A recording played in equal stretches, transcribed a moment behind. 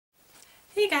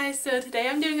Hey guys, so today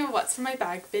I'm doing a what's in my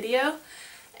bag video,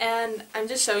 and I'm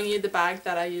just showing you the bag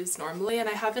that I use normally, and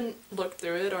I haven't looked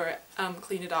through it or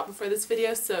cleaned it out before this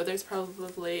video, so there's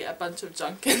probably a bunch of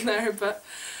junk in there, but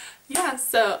yeah,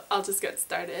 so I'll just get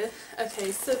started.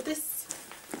 Okay, so this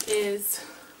is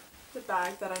the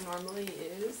bag that I normally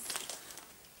use.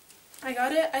 I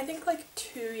got it I think like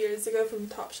 2 years ago from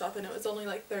Topshop, and it was only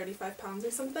like £35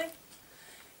 or something.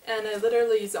 And I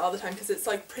literally use it all the time because it's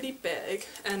like pretty big,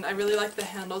 and I really like the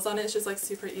handles on it. It's just like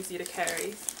super easy to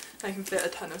carry. I can fit a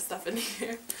ton of stuff in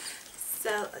here.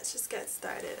 So let's just get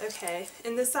started. Okay,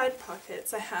 in the side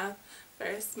pockets I have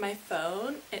first my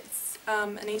phone. It's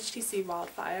an HTC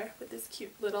Wildfire with this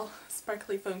cute little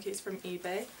sparkly phone case from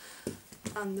eBay.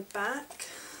 On the back,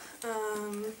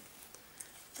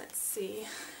 let's see,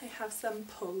 I have some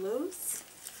polos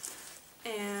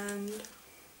and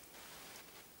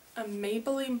a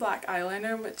Maybelline black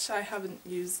eyeliner, which I haven't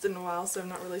used in a while, so I'm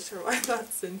not really sure why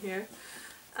that's in here.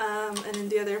 And in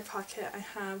the other pocket I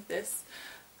have this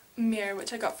mirror,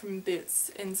 which I got from Boots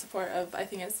in support of, I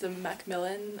think it's the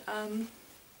Macmillan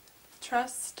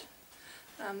Trust.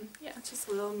 Yeah, just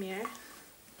a little mirror.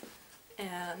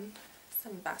 And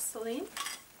some Vaseline.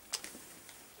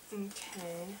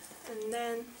 Okay, and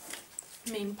then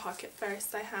main pocket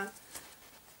first I have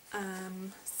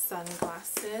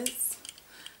sunglasses.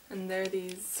 And they're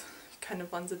these kind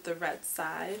of ones with the red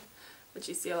side, which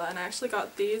you see a lot. And I actually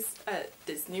got these at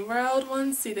Disney World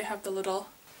once. See, they have the little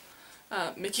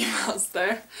Mickey Mouse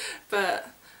there. But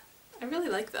I really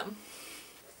like them.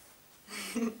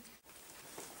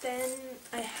 Then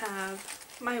I have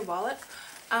my wallet.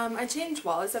 I change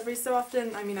wallets every so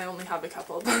often. I mean, I only have a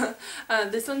couple, but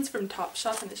this one's from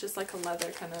Topshop, and it's just like a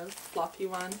leather kind of floppy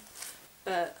one.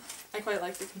 But I quite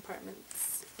like the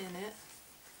compartments in it.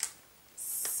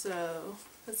 So,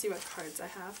 let's see what cards I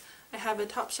have. I have a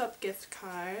Topshop gift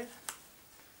card,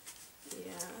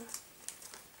 yeah,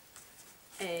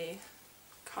 a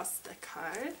Costa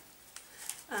card,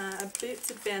 a Boots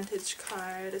Advantage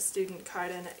card, a student card,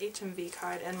 and an HMV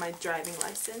card, and my driving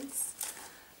license.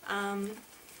 And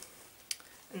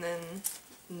then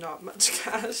not much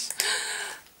cash.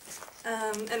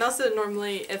 And also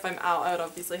normally if I'm out, I would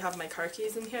obviously have my car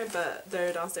keys in here, but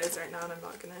they're downstairs right now and I'm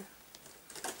not gonna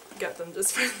get them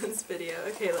just for this video.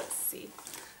 Okay, let's see.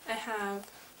 I have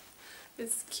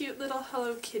this cute little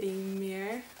Hello Kitty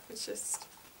mirror, which just,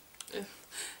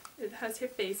 it has your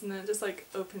face and then it just like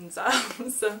opens up,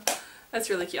 so that's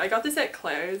really cute. I got this at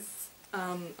Claire's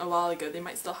a while ago. They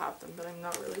might still have them, but I'm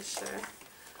not really sure.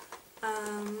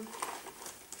 I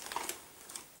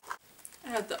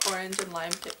have the orange and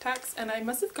lime Tic Tacs, and I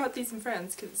must have got these in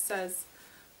France because it says,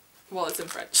 well, it's in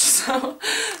French, so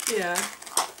yeah.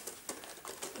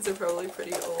 These are probably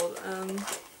pretty old. I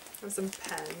have some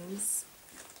pens.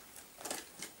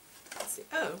 Let's see.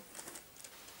 Oh!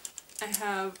 I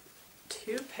have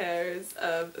 2 pairs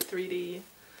of 3D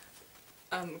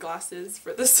glasses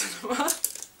for the cinema.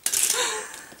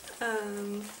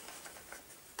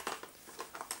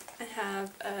 I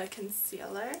have a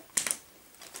concealer.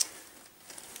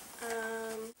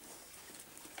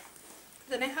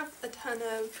 Then I have a ton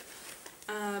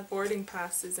of boarding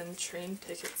passes and train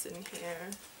tickets in here.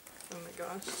 Oh my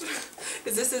gosh.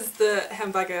 Because this is the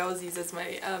handbag I always use as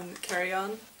my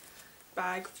carry-on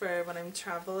bag for when I'm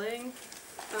traveling.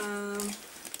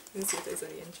 Let's see if there's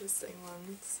any interesting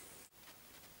ones.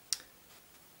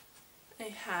 I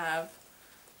have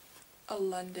a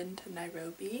London to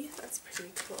Nairobi. That's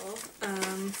pretty cool.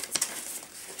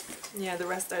 Yeah, the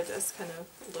rest are just kind of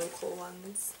local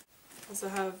ones. Also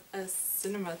have a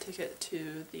cinema ticket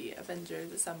to the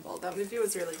Avengers Assemble. That movie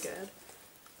was really good.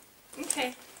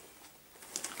 Okay.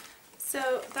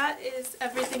 So that is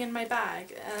everything in my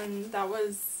bag, and that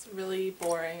was really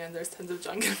boring and there's tons of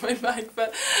junk in my bag,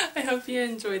 but I hope you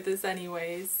enjoyed this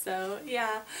anyways. So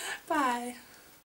yeah, bye!